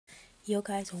Yo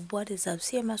guys, what is up?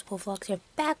 CMS Vlogs here,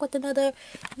 back with another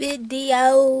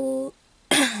video.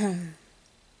 Today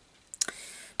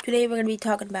we're going to be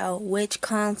talking about which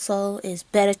console is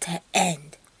better to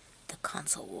end the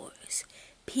console wars.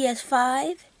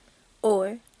 PS5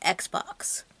 or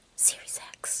Xbox Series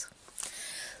X.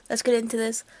 Let's get into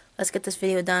this. Let's get this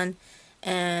video done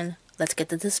and let's get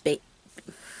this debate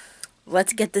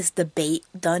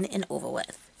done and over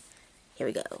with. Here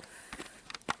we go.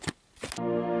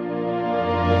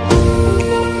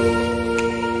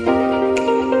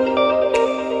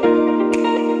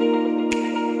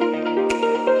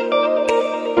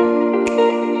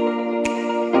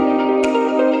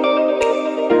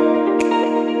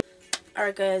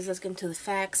 Alright guys, let's get into the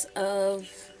facts of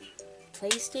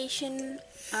PlayStation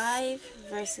 5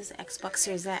 versus Xbox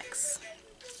Series X.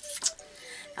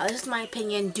 Now this is my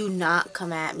opinion. Do not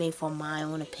come at me for my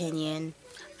own opinion.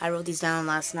 I wrote these down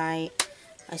last night.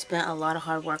 I spent a lot of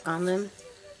hard work on them.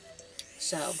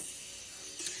 So,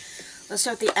 let's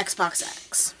start with the Xbox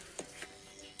X.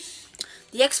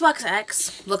 The Xbox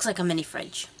X looks like a mini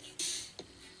fridge.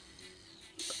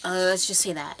 Let's just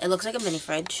say that. It looks like a mini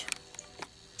fridge.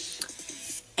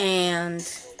 And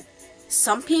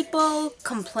some people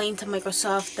complained to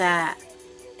Microsoft that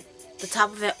the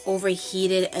top of it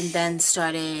overheated and then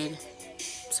started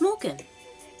smoking.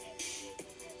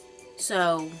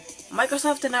 So,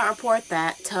 Microsoft did not report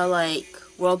that to, like,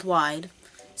 worldwide.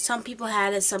 Some people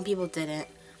had it, some people didn't.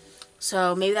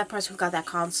 So, maybe that person who got that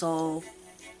console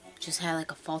just had,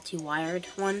 like, a faulty wired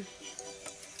one.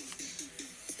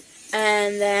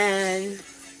 And then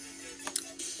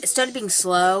it started being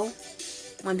slow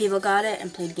when people got it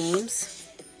and played games.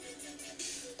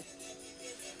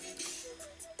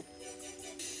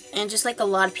 And just like a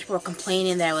lot of people were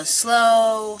complaining that it was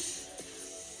slow,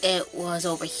 it was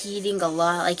overheating a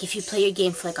lot. Like if you play your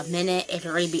game for like a minute, it'd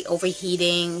already be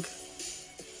overheating.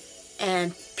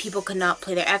 And people could not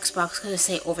play their Xbox because it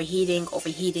say overheating,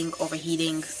 overheating,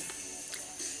 overheating.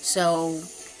 So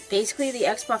basically the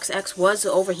Xbox X was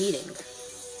overheating.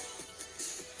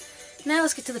 Now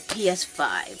let's get to the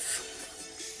PS5.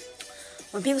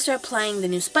 When people started playing the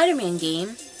new Spider-Man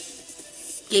game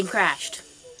crashed.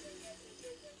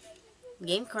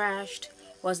 Game crashed.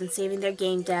 Wasn't saving their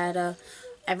game data.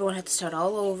 Everyone had to start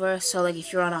all over. So, like,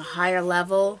 if you're on a higher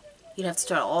level, you'd have to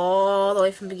start all the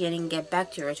way from the beginning and get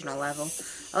back to your original level.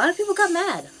 A lot of people got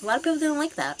mad. A lot of people didn't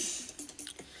like that.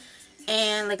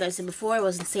 And, like I said before, it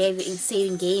wasn't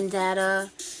saving game data.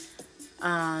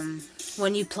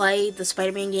 When you play the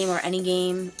Spider-Man game or any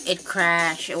game, it'd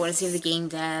crash, it wouldn't save the game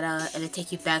data, and it'd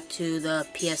take you back to the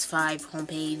PS5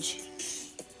 homepage.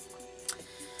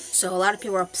 So a lot of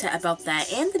people were upset about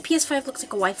that, and the PS5 looks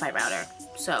like a Wi-Fi router.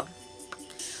 So,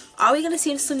 are we going to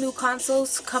see some new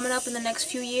consoles coming up in the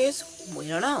next few years? We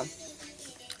don't know.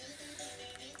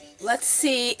 Let's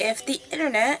see if the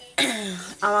internet,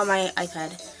 I'm on my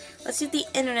iPad, let's see if the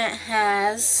internet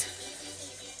has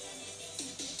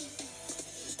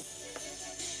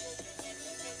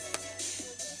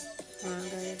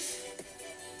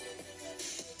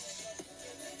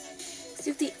see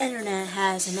if the internet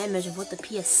has an image of what the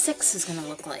PS6 is going to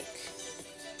look like.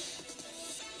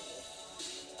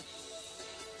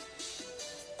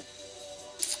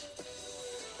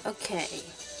 Okay.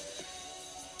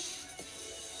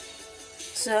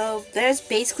 So, there's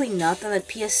basically nothing. The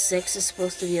PS6 is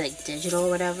supposed to be like digital or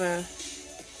whatever.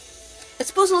 It's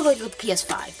supposed to look like the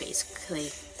PS5,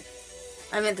 basically.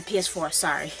 I meant the PS4,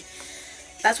 sorry.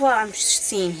 That's what I'm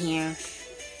seeing here.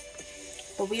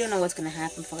 But we don't know what's going to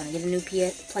happen, if we're going to get a new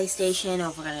PlayStation or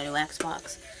if we're going to get a new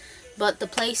Xbox. But the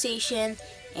PlayStation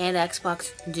and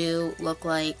Xbox do look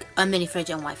like a mini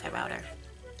fridge and Wi-Fi router.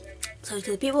 So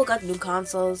to the people who got new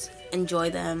consoles,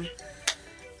 enjoy them.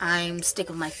 I'm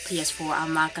sticking with my PS4.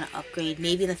 I'm not going to upgrade.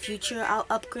 Maybe in the future I'll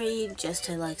upgrade just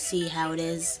to like see how it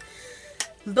is.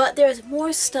 But there's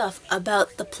more stuff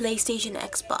about the PlayStation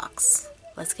Xbox.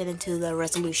 Let's get into the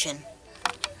resolution.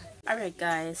 Alright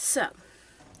guys, so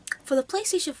for the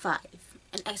PlayStation 5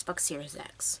 and Xbox Series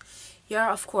X, you're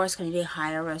of course going to need a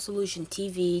higher resolution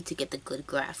TV to get the good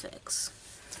graphics.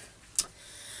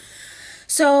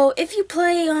 So if you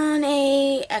play on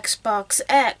a Xbox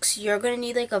X, you're going to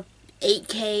need like a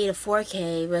 8K to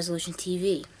 4K resolution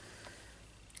TV.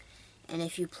 And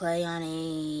if you play on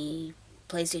a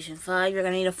PlayStation 5, you're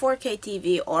going to need a 4K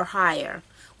TV or higher,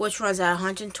 which runs at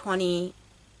 120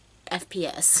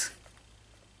 FPS.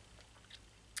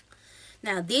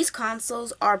 Now, these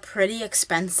consoles are pretty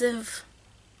expensive.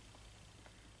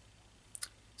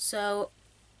 So,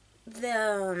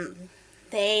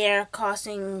 they are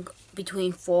costing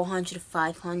between $400 to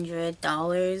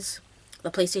 $500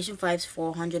 The PlayStation 5 is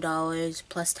 $400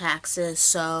 plus taxes,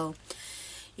 so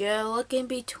you're looking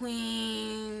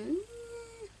between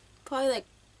probably like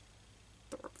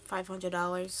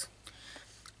 $500.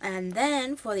 And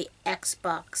then for the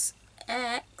Xbox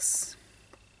X,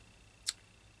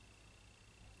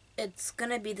 it's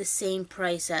gonna be the same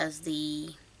price as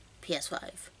the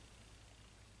PS5.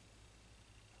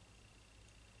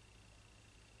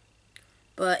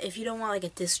 But if you don't want like a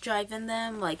disc drive in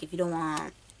them, like if you don't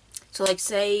want, so if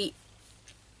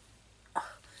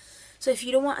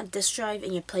you don't want a disc drive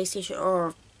in your PlayStation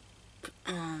or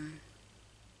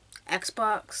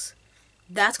Xbox,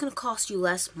 that's gonna cost you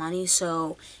less money.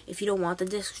 So if you don't want the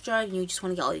disc drive and you just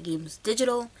want to get all your games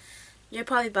digital, you're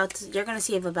gonna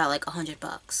save about like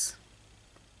 $100,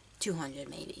 200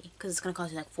 maybe, because it's gonna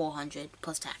cost you like 400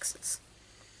 plus taxes.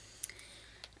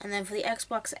 And then for the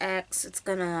Xbox X, it's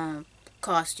gonna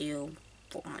cost you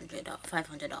 $500,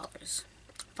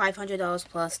 $500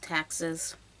 plus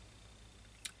taxes.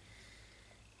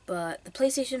 But the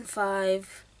PlayStation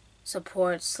 5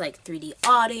 supports like 3D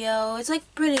audio. It's like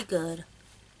pretty good.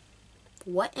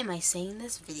 What am I saying in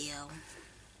this video?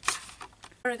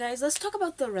 Alright guys, let's talk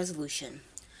about the resolution.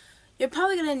 You're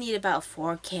probably going to need about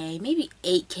 4K, maybe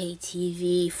 8K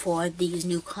TV for these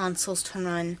new consoles to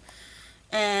run.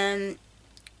 And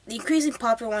the increasingly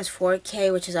popular one is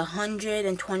 4K, which is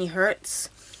 120 Hertz.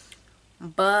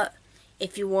 But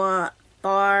if you want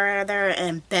farther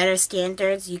and better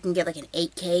standards, you can get like an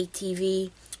 8K TV,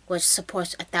 which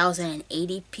supports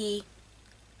 1080p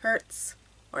Hertz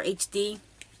or HD.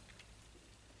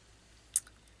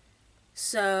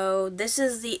 So this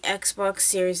is the Xbox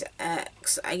Series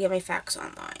X. I get my facts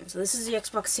online. So this is the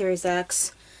Xbox Series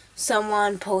X.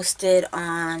 Someone posted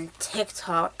on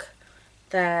TikTok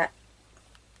that,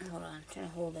 hold on, I'm trying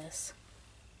to hold this.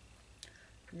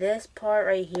 This part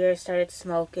right here started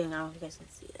smoking. I don't know if you guys can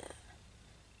see that.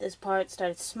 This part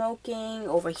started smoking,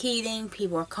 overheating.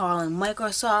 People were calling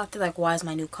Microsoft. They're like, why is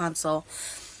my new console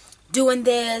doing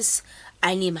this?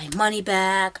 I need my money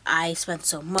back. I spent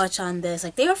so much on this.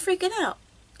 Like, they were freaking out.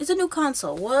 It's a new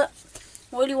console. What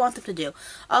do you want them to do?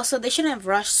 Also, they shouldn't have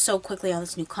rushed so quickly on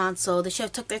this new console. They should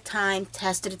have took their time,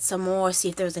 tested it some more, see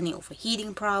if there was any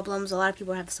overheating problems. A lot of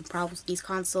people have some problems with these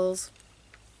consoles.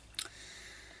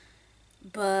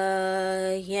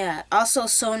 But, yeah. Also,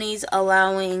 Sony's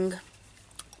allowing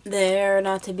there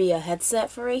not to be a headset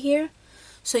for right here.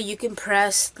 So you can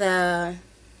press the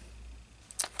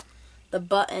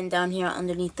button down here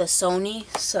underneath the Sony.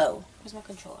 So, where's my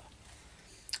controller?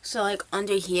 So, like,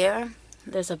 under here,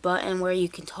 there's a button where you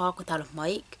can talk without a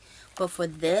mic. But for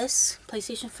this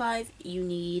PlayStation 5, you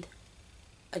need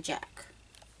a jack.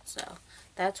 So,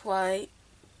 that's why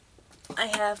I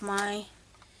have my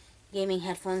gaming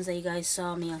headphones that you guys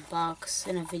saw me unbox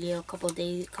in a video a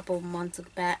couple months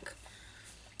back.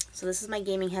 So this is my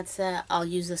gaming headset. I'll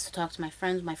use this to talk to my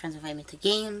friends. My friends invite me to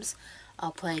games.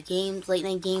 I'll play games, late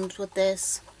night games with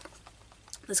this.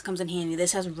 This comes in handy.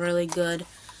 This has really good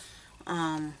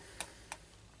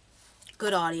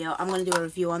good audio. I'm going to do a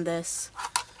review on this.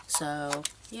 So,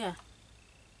 yeah.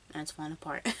 And it's falling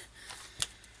apart.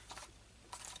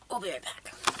 We'll be right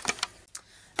back.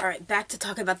 Alright, back to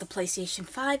talking about the PlayStation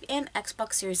 5 and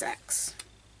Xbox Series X.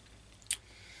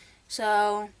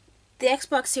 So, the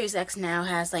Xbox Series X now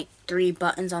has like 3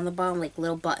 buttons on the bottom, like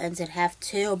little buttons. It have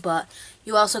 2, but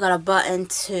you also got a button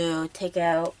to take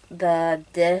out the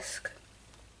disc.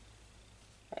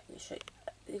 Let me show you.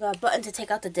 You got a button to take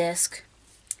out the disc.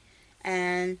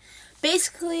 And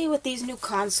basically with these new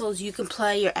consoles, you can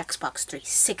play your Xbox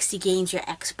 360 games, your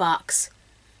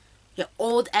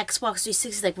old Xbox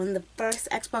 360, like when the first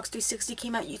Xbox 360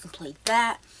 came out, you can play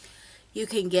that. You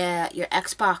can get your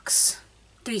Xbox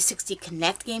 360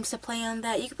 Connect games to play on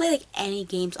that. You can play like any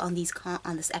games on this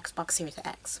Xbox Series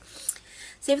X.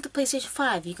 Same with the PlayStation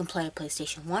 5. You can play a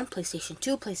PlayStation 1, PlayStation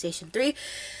 2, PlayStation 3,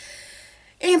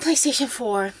 and PlayStation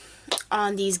 4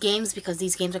 on these games because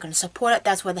these games are going to support it.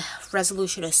 That's why the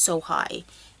resolution is so high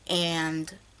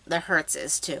and the hertz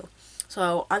is too.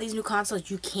 So on these new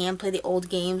consoles, you can play the old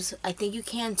games. I think you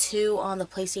can too on the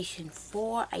PlayStation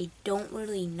 4. I don't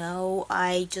really know.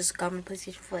 I just got my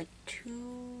PlayStation 4 like 2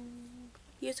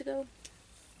 years ago,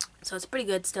 so it's pretty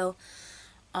good still.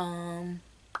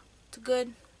 It's a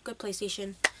good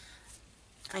PlayStation.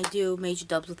 I do major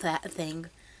dubs with that thing,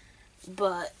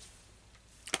 but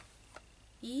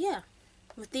yeah,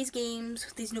 with these games,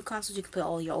 with these new consoles, you can play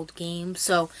all your old games.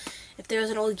 So if there was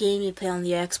an old game you play on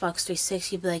the Xbox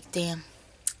 360, you'd be like, damn,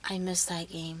 I missed that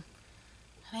game,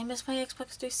 and I missed my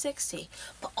Xbox 360.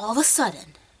 But all of a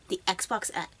sudden, the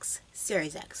Xbox X,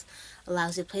 Series X,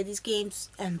 allows you to play these games,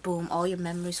 and boom, all your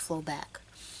memories flow back.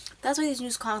 That's why these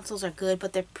new consoles are good,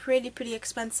 but they're pretty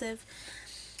expensive.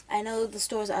 I know the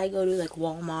stores I go to, like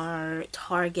Walmart,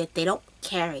 Target, they don't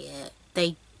carry it.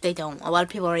 They don't. A lot of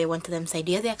people already went to them and say,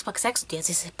 do you have the Xbox X? Do you have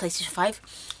the PlayStation 5?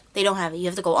 They don't have it. You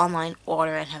have to go online,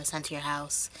 order it, and have it sent to your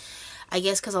house. I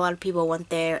guess because a lot of people went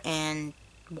there and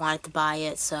wanted to buy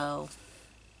it, so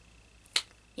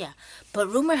yeah. But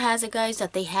rumor has it, guys,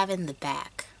 that they have it in the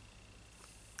back.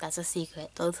 That's a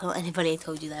secret. Don't tell anybody I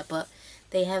told you that, but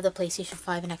they have the PlayStation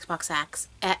 5 and Xbox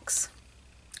X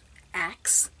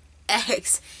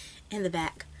in the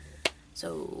back.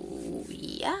 So,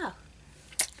 yeah.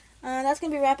 That's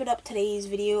going to be wrapping up today's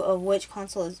video of which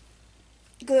console is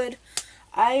good.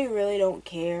 I really don't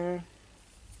care.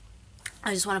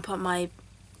 I just want to put my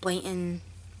blatant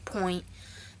point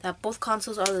that both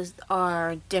consoles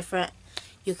are different.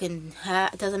 You can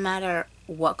it doesn't matter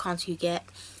what console you get.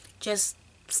 Just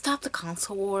stop the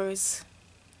console wars.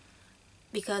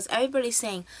 Because everybody's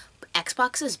saying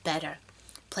Xbox is better,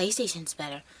 PlayStation's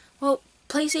better. Well,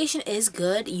 PlayStation is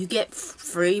good. You get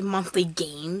free monthly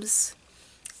games,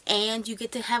 and you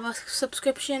get to have a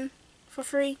subscription for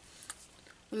free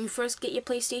when you first get your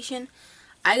PlayStation.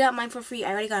 I got mine for free.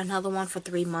 I already got another one for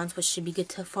 3 months, which should be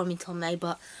good for me till May.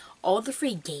 But all the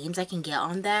free games I can get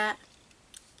on that,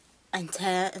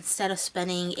 instead of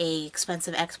spending a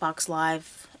expensive Xbox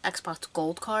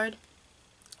Gold card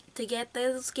to get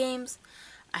those games,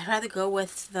 I'd rather go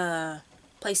with the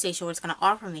PlayStation, where it's going to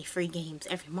offer me free games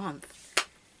every month.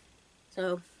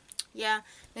 So, yeah,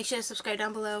 make sure to subscribe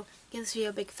down below. Give this video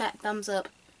a big fat thumbs up.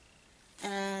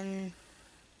 And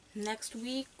next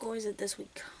week, or is it this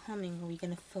week coming, are we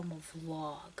going to film a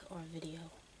vlog or a video?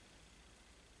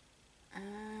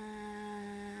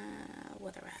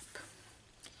 Weather app.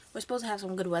 We're supposed to have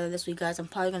some good weather this week, guys. I'm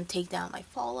probably going to take down my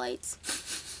fall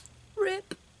lights.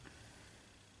 Rip.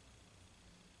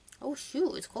 Oh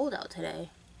shoot, it's cold out today.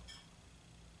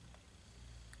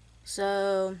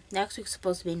 So, next week's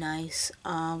supposed to be nice.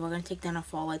 We're going to take down our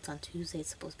fall lights on Tuesday. It's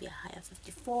supposed to be a high of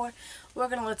 54. We're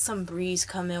going to let some breeze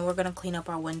come in. We're going to clean up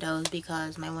our windows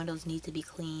because my windows need to be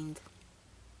cleaned.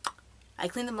 I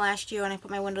cleaned them last year when I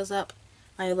put my windows up,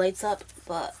 my lights up,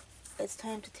 but it's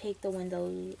time to take the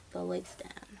lights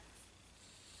down.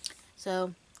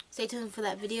 So, stay tuned for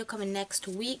that video coming next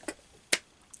week.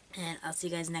 And I'll see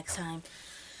you guys next time.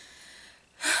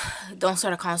 Don't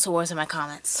start a console wars in my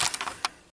comments.